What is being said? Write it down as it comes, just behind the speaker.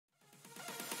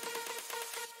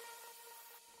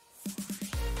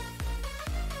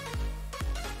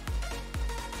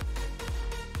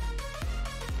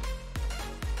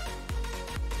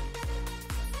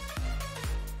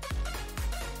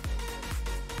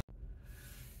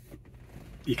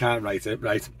You can't write it,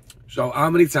 right? So how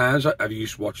many times have you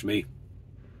watched me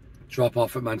drop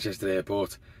off at Manchester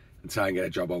Airport and try and get a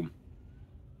job home?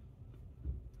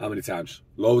 How many times?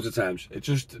 Loads of times. It's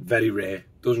just very rare.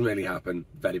 Doesn't really happen.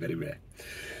 Very, very rare.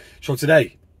 So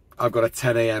today, I've got a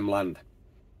 10 AM land.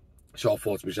 So I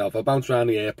thought to myself, I'll bounce around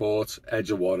the airport,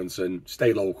 edge of Warrington,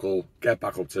 stay local, get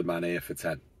back up to Manor for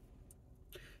 10.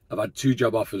 I've had 2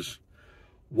 job offers.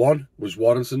 One was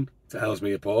Warrington to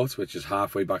Ellesmere Port, which is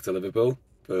halfway back to Liverpool,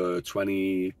 for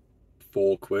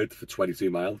 24 quid for 22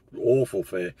 miles. Awful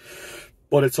fare.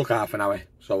 But it took half an hour,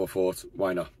 so I thought,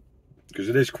 why not? Because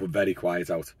it is very quiet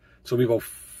out. It took me about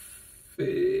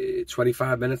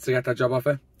 25 minutes to get that job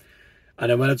offer.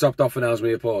 And then when I dropped off in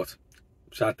Ellesmere Port,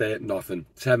 sat there, nothing.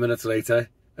 10 minutes later,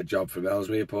 a job from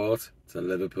Ellesmere Port to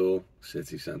Liverpool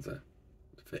city centre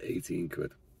for 18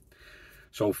 quid.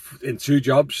 So in 2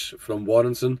 jobs, from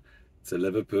Warrington to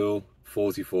Liverpool,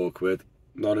 44 quid,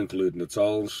 not including the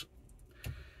tolls.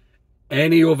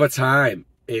 Any other time,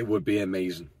 it would be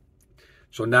amazing.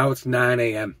 So now it's 9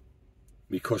 AM.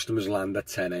 My customers land at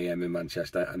 10 AM in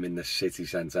Manchester. I'm in the city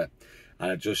centre.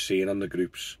 And I've just seen on the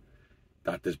groups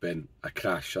that there's been a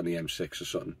crash on the M6 or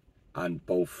something. And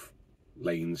both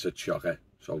lanes are chocker.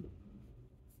 So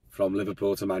from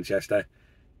Liverpool to Manchester,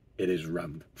 it is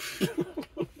rammed.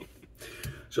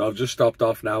 So I've just stopped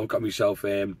off now, got myself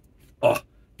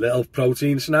little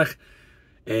protein snack.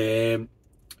 Bacon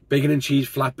and cheese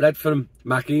flatbread from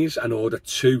Mackey's, and ordered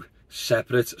 2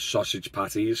 separate sausage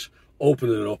patties. Open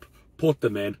it up, put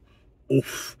them in.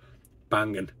 Oof,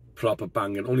 banging, proper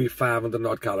banging. Only 500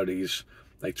 odd calories,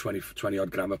 like 20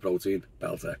 odd gram of protein,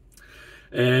 belter.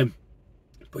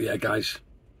 But yeah, guys,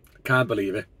 I can't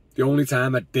believe it. The only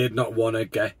time I did not want to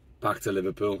get back to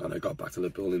Liverpool, and I got back to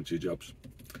Liverpool in 2 jobs.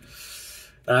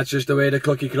 That's just the way the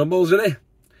cookie crumbles, isn't it?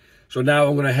 So now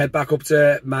I'm going to head back up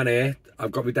to Manor.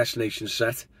 I've got my destination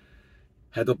set.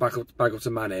 Head back up to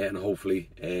Manor, and hopefully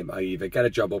I either get a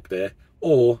job up there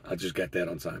or I just get there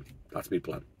on time. That's my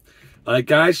plan. Alright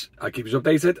guys, I'll keep you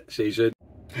updated. See you soon.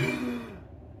 I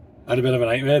had a bit of a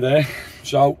nightmare there.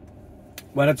 So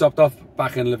when I dropped off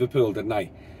back in Liverpool, didn't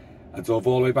I drove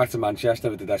all the way back to Manchester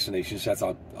with the destination set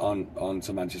on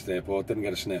to Manchester Airport. Didn't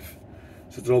get a sniff.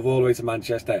 So I drove all the way to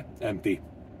Manchester, empty.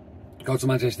 Got to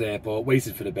Manchester Airport,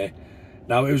 waited for a bit.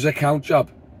 Now it was a count job,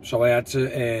 so I had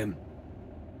to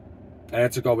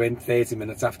go in 30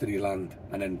 minutes after the land,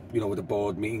 and then, you know, with the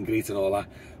board meet and greet and all that.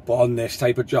 But on this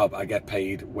type of job, I get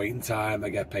paid waiting time, I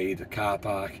get paid a car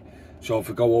park. So if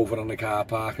I go over on the car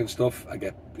park and stuff, I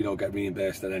get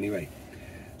reimbursed anyway.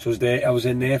 So I was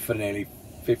in there for nearly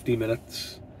 50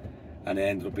 minutes, and it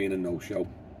ended up being a no-show.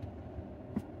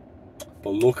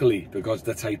 But luckily, because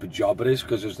the type of job it is,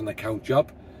 because it's an account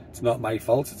job, it's not my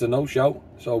fault, it's a no-show.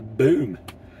 So boom,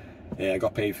 yeah, I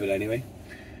got paid for it anyway.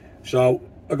 So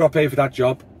I got paid for that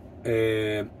job.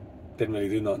 Didn't really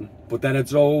do nothing. But then I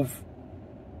drove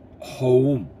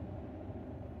home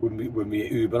with me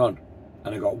Uber on,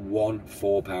 and I got one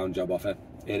 £4 job offer.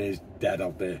 It is dead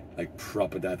out there, like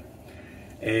proper dead.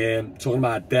 Talking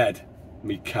about dead,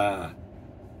 my car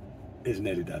is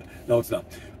nearly dead. No, it's not.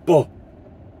 But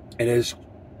it is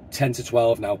 10 to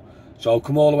 12 now. So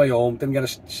come all the way home, didn't get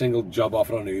a single job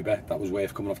offer on Uber that was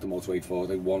worth coming off the motorway for.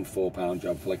 Like one £4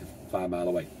 job for like 5 mile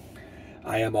away.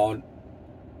 I am on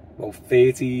about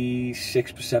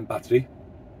 36% battery.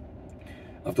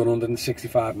 I've done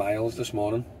 165 miles this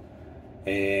morning.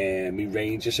 My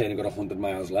range is saying I've got 100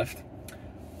 miles left.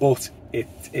 But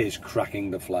it is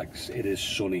cracking the flags. It is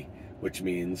sunny, which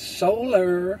means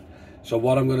solar. So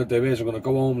what I'm going to do is I'm going to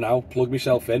go home now, plug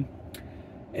myself in.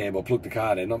 Well, plug the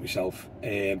car in, not myself.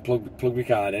 Plug my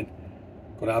car in.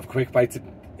 Going to have a quick bite to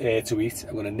eat.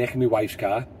 I'm going to nick my wife's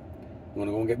car. I'm going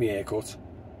to go and get my hair cut.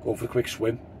 Go for a quick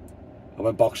swim. I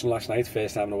went boxing last night,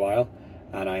 first time in a while,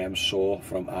 and I am sore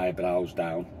from eyebrows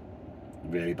down.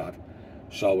 Really bad.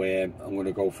 So I'm going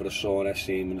to go for a sauna,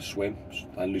 steam and a swim,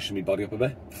 and loosen my body up a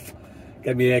bit.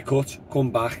 Get my hair cut,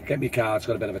 come back, get my car, it's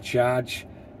got a bit of a charge,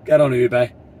 get on Uber,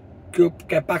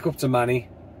 get back up to Manny,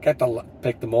 pick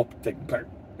them up,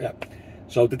 yeah.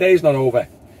 So the day's not over,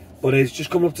 but it's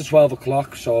just coming up to 12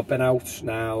 o'clock, so I've been out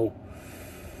now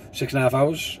 6.5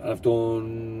 hours, and I've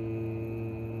done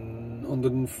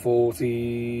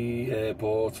 140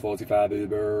 airport, 45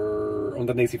 Uber,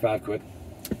 185 quid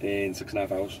in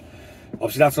 6.5 hours.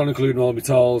 Obviously that's not including all my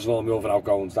tolls and all my over and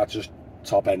outgoings, that's just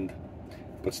top end.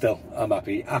 But still, I'm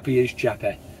happy. Happy as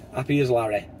Chappy. Happy as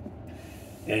Larry.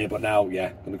 But now, yeah,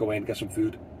 I'm going to go in and get some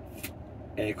food.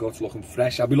 Haircut, looking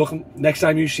fresh. I'll be looking, next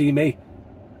time you see me,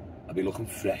 I'll be looking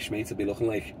fresh, mate. I'll be looking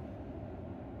like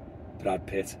Brad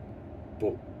Pitt,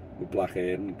 but with black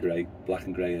hair and grey, black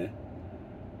and grey hair.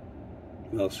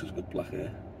 Who else has got black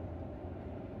hair?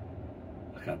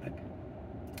 I can't think.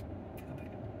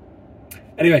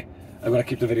 Anyway, I'm going to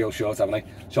keep the video short, haven't I?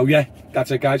 So yeah,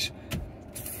 that's it guys.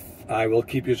 I will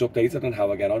keep you updated on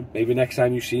how I get on. Maybe next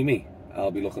time you see me,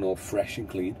 I'll be looking all fresh and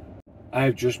clean.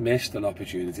 I've just missed an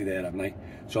opportunity there, haven't I?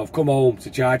 So I've come home to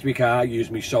charge my car, use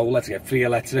my solar to get free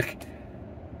electric.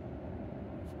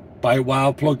 By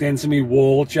while plugged into my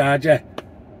wall charger.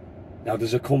 Now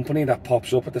there's a company that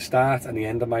pops up at the start and the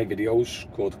end of my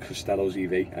videos called Costelloes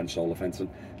EV and Solar Fencing.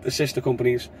 The sister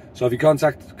companies. So if you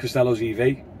contact Costelloes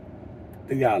EV,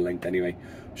 they are linked anyway.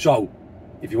 So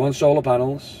if you want solar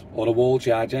panels or a wall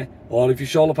charger, or if your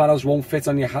solar panels won't fit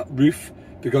on your roof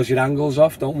because your angle's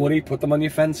off, don't worry, put them on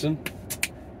your fencing.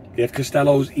 Give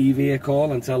Costelloes EV a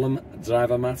call and tell them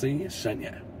Driver Matty sent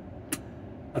you.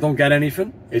 I don't get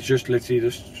anything, it's just literally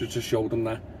just to show them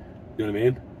that, you know what I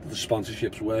mean, that the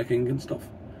sponsorship's working and stuff.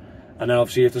 And then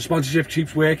obviously if the sponsorship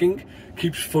keeps working,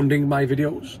 keeps funding my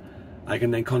videos, I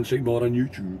can then concentrate more on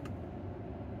YouTube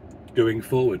going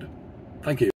forward.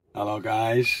 Thank you. Hello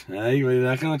guys, hey, what do you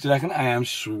reckon? What do you reckon? I am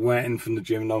sweating from the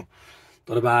gym now.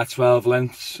 Done about 12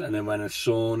 lengths and then went in a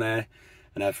sauna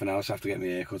and everything else after getting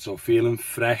my haircut. So feeling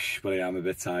fresh, but I am a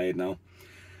bit tired now.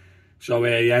 So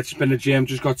yeah, it's been the gym,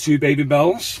 just got 2 baby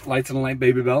bells, light and light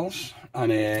baby bells,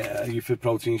 and a YouFit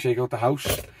protein shake out the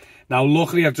house. Now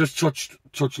luckily I've just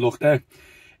touched luck there.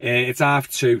 It's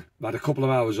 2:30, I've had a couple of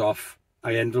hours off.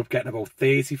 I ended up getting about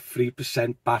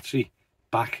 33% battery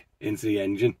back into the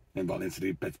engine, and well, into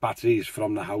the batteries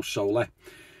from the house solar,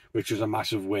 which was a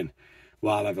massive win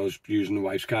while I was using the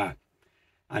wife's car.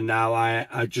 And now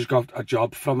I just got a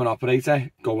job from an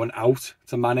operator going out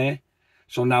to Manor.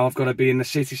 So now I've got to be in the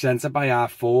city centre by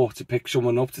 4:30 to pick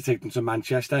someone up to take them to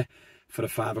Manchester for a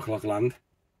 5 o'clock land.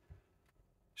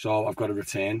 So I've got to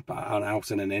return out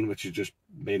and in, which has just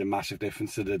made a massive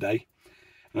difference to the day.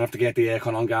 And I have to get the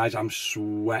aircon on, guys. I'm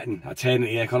sweating. I turn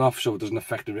the aircon off so it doesn't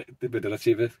affect the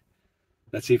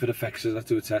let's see if it affects it. Let's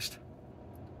do a test.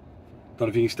 Don't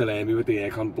know if you can still hear me with the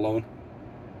aircon blowing.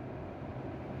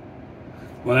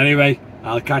 Well, anyway,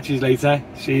 I'll catch you later.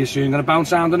 See you soon. I'm going to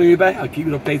bounce around on Uber. I'll keep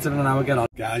you updated on how I get on.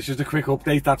 Guys, just a quick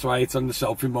update. That's why it's on the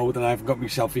selfie mode and I haven't got my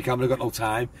selfie camera. I've got no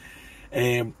time.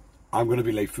 I'm going to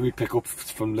be late for my pick-up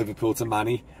from Liverpool to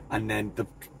Manny. And then the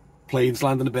plane's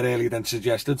landing a bit earlier than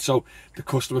suggested. So the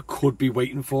customer could be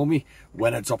waiting for me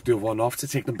when I drop the other one off to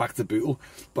take them back to Bootle.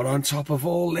 But on top of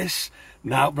all this,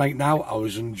 right now, I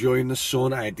was enjoying the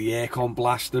sun. I had the aircon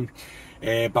blasting,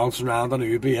 bouncing around on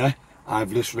Uber, yeah.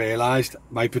 I've just realised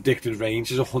my predicted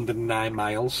range is 109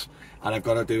 miles and I've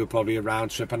got to do probably a round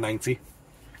trip of 90.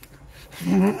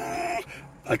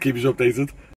 I'll keep you updated.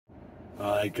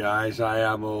 Alright guys, I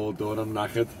am all done, I'm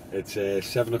knackered. It's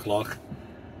 7 o'clock,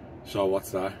 so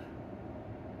what's that?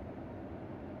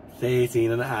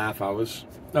 13 and a half hours.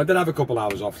 Now, I did have a couple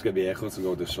hours off to get my haircut and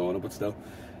go to the sauna, but still,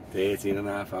 13 and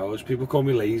a half hours. People call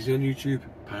me lazy on YouTube.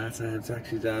 Part-time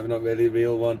taxi driver, not really a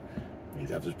real one.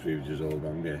 I've just proved you all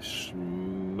wrong there.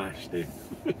 Smashed it.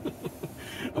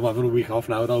 I'm having a week off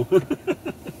now though.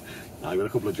 I've got a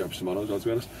couple of jobs tomorrow as well, to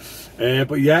be honest.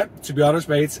 But yeah, to be honest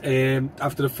mate,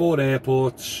 after the 4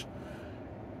 airports,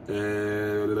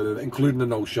 including the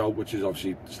no-show, which is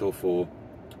obviously still 4,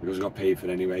 because I got paid for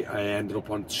it anyway, I ended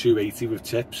up on 280 with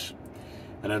tips,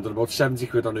 and ended up about 70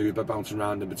 quid on Uber, bouncing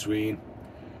around in between.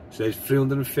 So there's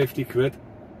 350 quid,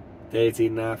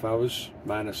 13 and a half hours,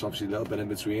 minus obviously a little bit in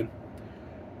between.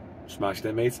 Smashed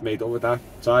it, mate. Made up with that.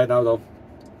 Tired now though.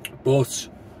 But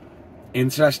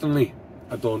interestingly,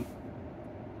 I've done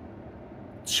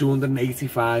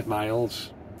 285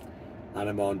 miles and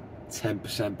I'm on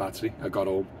 10% battery. I got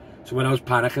home. So when I was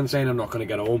panicking saying I'm not going to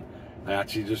get home, I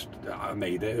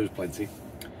made it. It was plenty.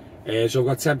 So I've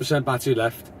got 10% battery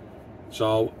left.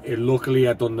 So luckily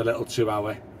I'd done the little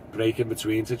 2-hour break in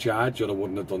between to charge, or I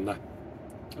wouldn't have done that.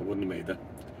 I wouldn't have made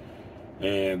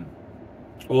it.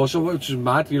 Also, which was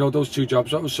mad, you know, those 2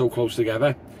 jobs that were so close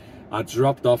together. I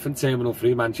dropped off in Terminal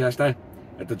 3 Manchester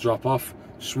at the drop-off,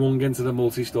 swung into the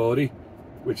multi-story,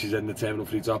 which is in the Terminal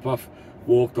 3 drop-off,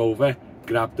 walked over,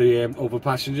 grabbed the other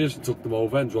passengers and took them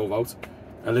over and drove out.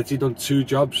 I literally done 2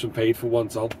 jobs and paid for 1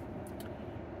 toll.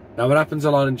 Now it happens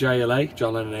a lot in JLA,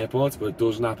 John Lennon Airport, but it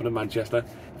doesn't happen in Manchester,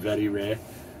 very rare.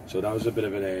 So that was a bit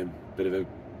of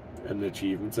an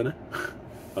achievement, innit?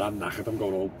 But I'm knackered, I'm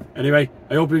going home. Anyway,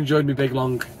 I hope you enjoyed my big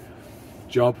long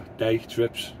job, day,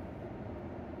 trips,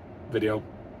 video.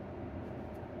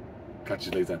 Catch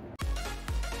you later.